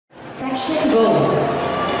Action Go!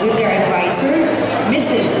 With their advisor,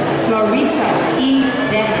 Mrs. Clarissa E.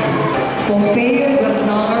 Denham. Pompeo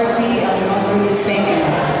Governor P. Alonso II.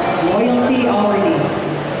 Loyalty already.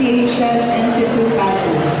 CHS Institute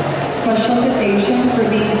Paso. Special citation for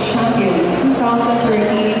being a champion in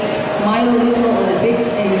 2013 Milo Little Olympics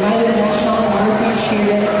and Milo National Marathon Cheer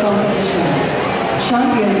Dance Competition.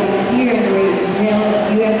 Champion of the year in race held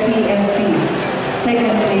at USC-NC.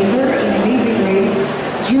 Second placer in amazing race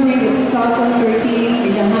during the 2013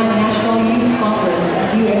 Vidahan National Youth Congress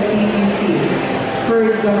at USC-NC.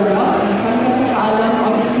 First runner-up in San Casacaalan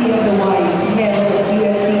Odyssey of the Wise held at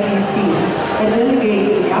USC-NC. A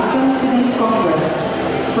delegate in AFSAM Students Congress.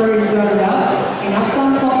 First runner-up in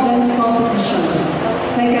AFSAM Confidence Competition.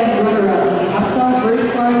 Second runner-up in AFSAM Verse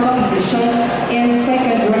Bar Competition. And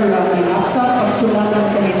second runner-up in AFSAM Pagsulatan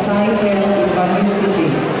sa Nisay held in Baguio City.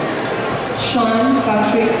 Sean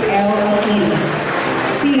Patrick L. Aquino.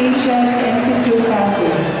 CHS Institute Paso.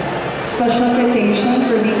 Special citation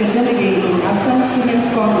for being a delegate in AFSAM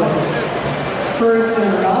Students Congress. First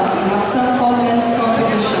runner-up in AFSAM Confidence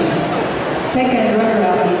Competition. Second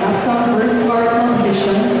runner-up in AFSAM Verse Bar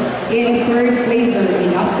Competition. And third placer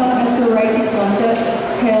in AFSAM Essay Writing Contest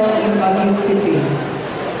held in Baguio City.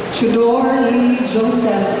 Tudor Lee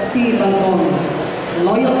Joseph T. Balbon.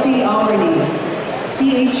 Loyalty already.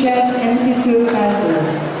 CHS Institute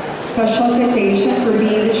Paso. Special citation for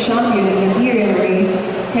being the champion in the year in race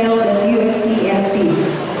held at USC-NC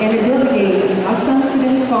and a delegate in AFSAM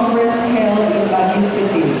Students Congress held in Baguio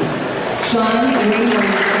City. John Raymond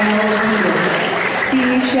L. Hero.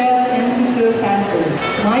 CHS Institute Paso.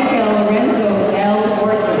 Michael Lorenzo L.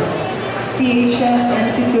 Orsas. CHS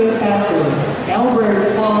Institute Paso.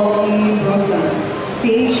 Albert Paul E. Rosas.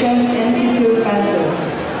 CHS Institute Paso.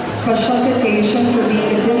 Special citation for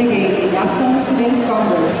being a delegate in AFSAM Students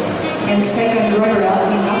Congress and second runner-up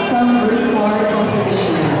in AFSAM Verse Bar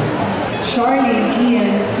Competition. Charlie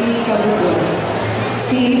Ian C. Cabucos.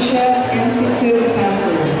 CHS Institute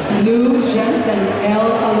Paso. Lou Jensen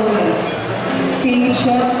L. Alunas.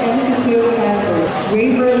 CHS Institute Paso.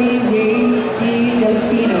 Waverly Ray D.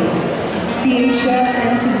 Delfino. CHS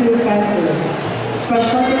Institute Paso.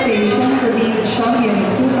 Special citation for being the champion in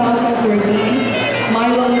 2013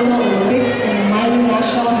 Milo Little Olympics and Milo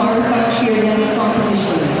National Marathon Cheer Dance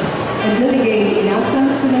Competition. A delegate in AFSAM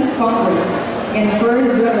Students Congress and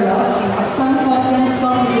first runner-up in AFSAM Confidence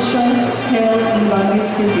Competition held in Baguio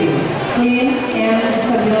City. Clint M.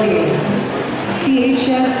 Savillier.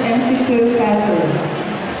 CHS Institute Paso.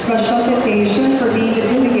 Special citation for being a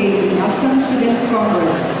delegate in AFSAM Students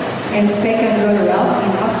Congress and second runner-up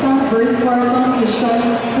in AFSAM Verse Bar Competition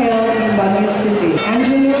held in Baguio City.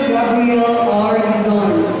 Angelo Gabriel R.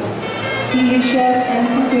 Dizon. CHS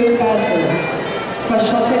Institute Paso.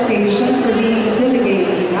 Special citation for being a delegate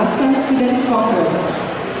in AFSAM Students Congress.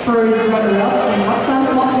 First runner-up in AFSAM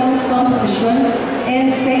Confidence Competition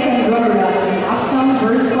and second runner-up in AFSAM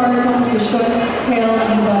Verse Bar Competition held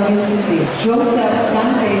in Baguio City. Joseph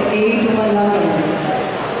Dante A. Dumalagan.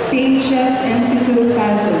 CHS Institute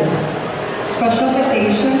Paso. Special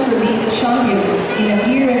citation for being the champion in a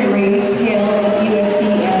year in race held at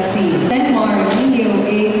USC-NC. Denmar Nino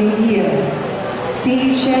A. Lugia.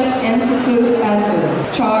 CHS Institute Paso.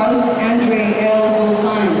 Charles Andre L.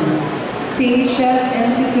 Volhan. CHS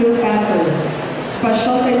Institute Paso.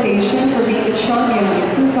 Special citation for being the champion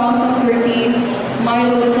in 2013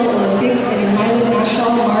 Milo Little Olympics and Milo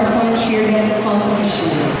National Marathon Cheer Dance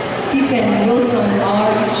Competition. Stephen Wilson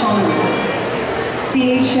R. Sean.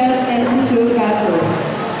 CHS Institute Paso.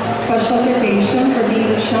 Special citation for being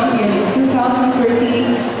the champion in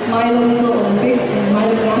 2013 Milo Little Olympics and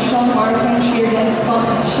Milo National Marathon Cheer Dance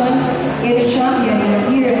Competition and a champion in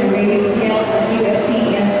a year in race held at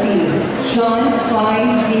USC-NC. John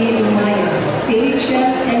Clyde V. Lumaya.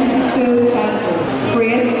 CHS Institute Paso.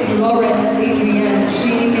 Chris Lawrence Adrian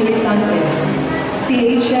G. Militante.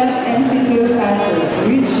 CHS Institute Paso.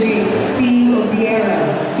 Richie P. Obiera.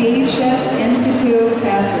 CHS Institute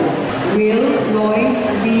Paso. Will Lois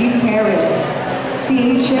B. Harris.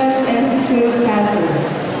 CHS Institute Paso.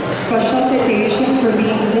 Special citation for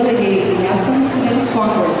being a delegate in AFSAM Students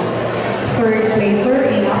Congress. Third placer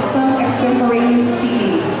in AFSAM Extemporaneous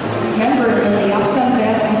Speaking. Member of the AFSAM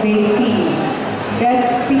Best Debate Team.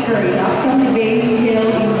 Best Speaker in AFSAM Debate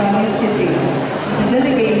held in Baguio City. A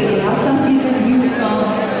delegate in AFSAM Business Youth Camp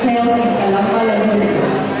held in Calamba, Laguna.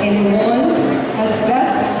 And won as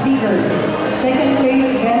Best Speaker. Second place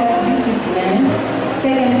Best Business Plan.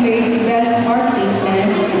 Second place Best Marketing Plan.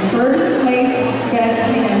 And first place Best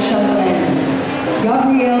Financial Plan.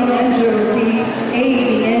 Gabriel Andrew P. A.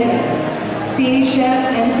 Pineda. CHS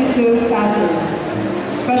Institute Paso.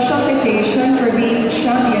 Special Special citation for being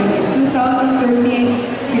champion in 2013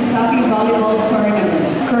 Sisapi Volleyball Tournament.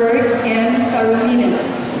 Kurt M.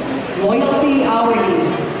 Saruminas. Loyalty hourly.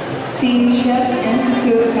 CHS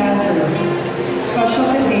Institute Passer. Special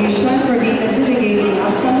citation for being a delegate in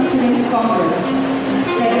Absam Students Congress.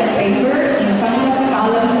 Second placer in Santa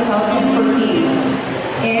Sakala 2014.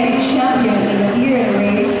 And champion in the year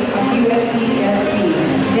race at USC-NC.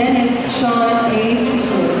 Dennis Sean A.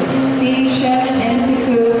 Situ.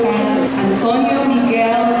 CHS-NC2 Passer. Antonio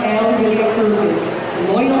Miguel L. Villacruzes.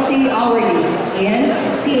 Loyalty hourly. And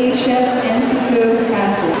CHS-NC2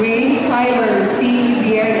 Passer. Wayne Tyler C.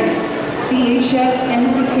 Viernes.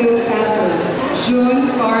 CHS-NC2 Passer. June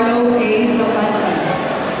Carlo A.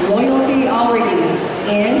 Zapata. Loyalty hourly.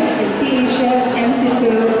 And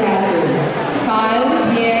CHS-NC2 Passer. Kyle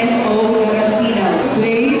Bien O. Garantina.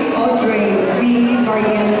 Blaze Audrey V.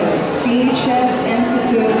 Barrientos.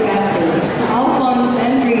 CHS-NC2 Passer. Alphonse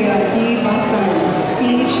Andrea D. Basan.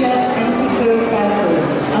 CHS-NC2 Passer.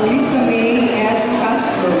 Alisa May S.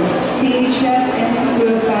 Castro. CHS-NC2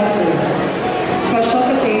 Passer. Special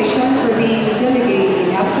citation for being a delegate in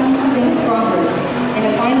Absam Students Congress and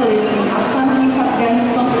a finalist in Absam Hip Hop Dance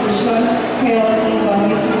Competition held in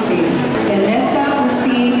Baguio City. Vanessa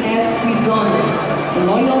Christine S. Quizon.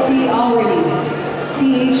 Loyalty hourly.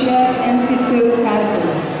 CHS-NC2 Passer.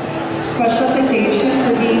 Special citation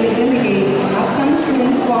for being a delegate in Absam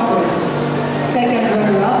Students Congress. Second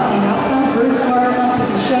runner-up in Absam First Bar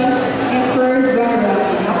Competition and first runner-up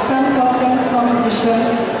in Absam Folk Dance Competition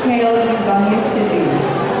held in Baguio City.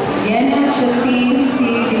 Yana Justine C.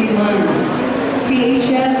 Diliman.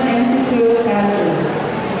 CHS-NC2 Passer.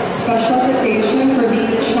 Special citation for being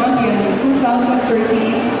the champion in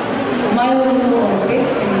 2013 Milo Little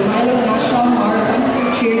Olympics and the Milo National Marathon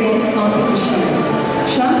Cheer Dance Competition.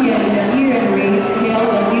 Champion in the year and race held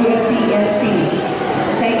at USC-NC.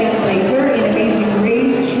 Second placer in Amazing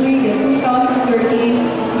Race during the 2013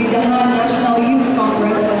 Bidahan National Youth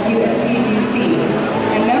Congress at USC-DC.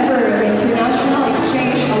 A member of the International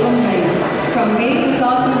Exchange Alumni from May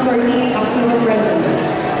 2013 up to the present.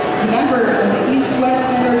 A member of the East-West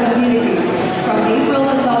Center Community from April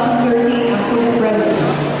 2013 up to the present.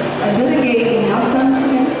 A delegate in Absam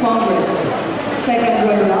Students Congress. Second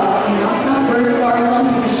runner-up in Absam First Bar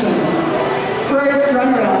Competition. First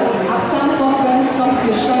runner-up in Absam Folk Dance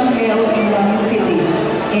Competition held in Baguio City.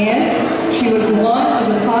 And she was one of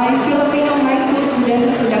the 5 Filipino high school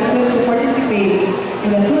students selected to participate in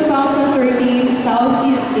the 2013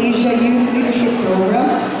 Southeast Asia Youth Leadership Program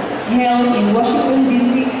held in Washington,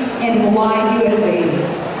 D.C. and Hawaii, USA.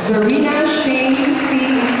 Zarina Shane C.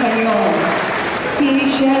 Espanol.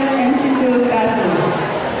 CHS-NC2 Passer.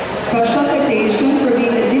 Special citation for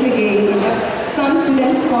being a delegate in Absam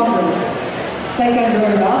Students Congress. Second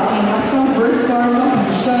runner-up in Absam First Bar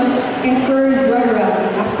Competition and first runner-up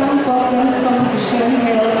in Absam Folk Dance Competition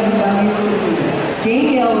held in Baguio City.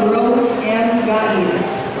 Danielle Rose M. Gain.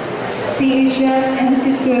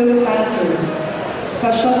 CHS-NC2 Passer.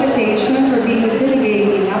 Special citation for being a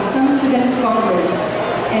delegate in Absam Students Congress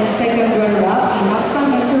and second runner-up in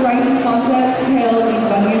Absam Essay Writing Contest held in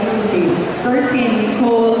Baguio City. Kirsten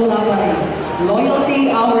Nicole Labay.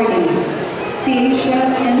 Loyalty hourly.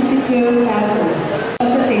 CHS-NC2 Passer.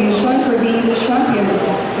 Citation for being the champion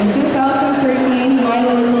in 2013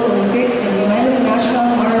 Milo Little Olympics and the Milo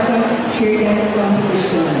National Marathon Cheer Dance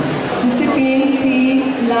Competition. Josephine P.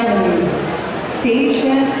 Lanaway.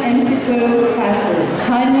 CHS-NC2 Passer.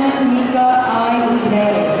 Hannah Mika I.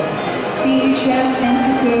 Udere.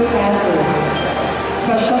 CHS-NC2 Passer.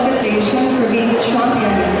 Special citation for being the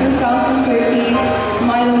champion in 2013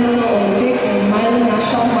 Milo Little Olympics and Milo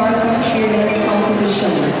National Marathon Cheer Dance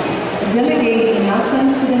Competition. Delegate in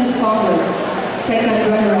Absam Students Congress.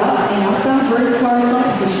 Second runner-up in Absam First Bar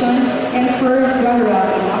Competition and first runner-up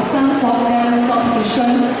in Absam Folk Dance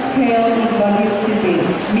Competition held in Baguio City.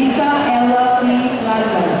 Mika Ella P.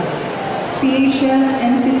 Laza.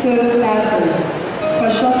 CHS-NC2 Passer.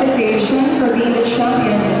 Special citation for being the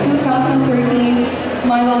champion in 2013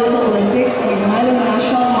 Milo Little Olympics and Milo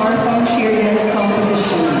National Marathon Cheer Dance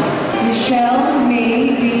Competition. Michelle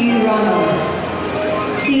May B. Rama.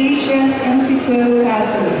 CHS-NC2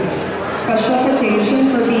 Passer. Special citation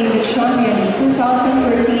for being the champion in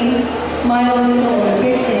 2013 Milo Little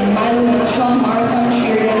Olympics and Milo National Marathon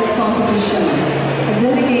Cheer Dance Competition. A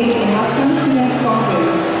delegate in Absam Students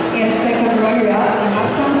Congress and second runner-up in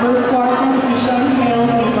Absam First Bar Competition held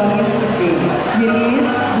in Baguio City.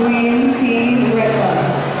 Denise Gwyn T. Reta.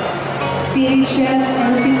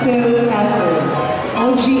 CHS-NC2 Passer.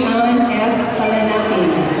 Ojian F. Salanaki.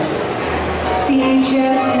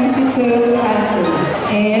 CHS-NC2 Passer.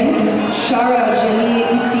 And Shara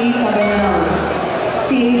Janine C.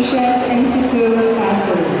 CHS Institute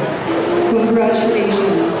Pastor.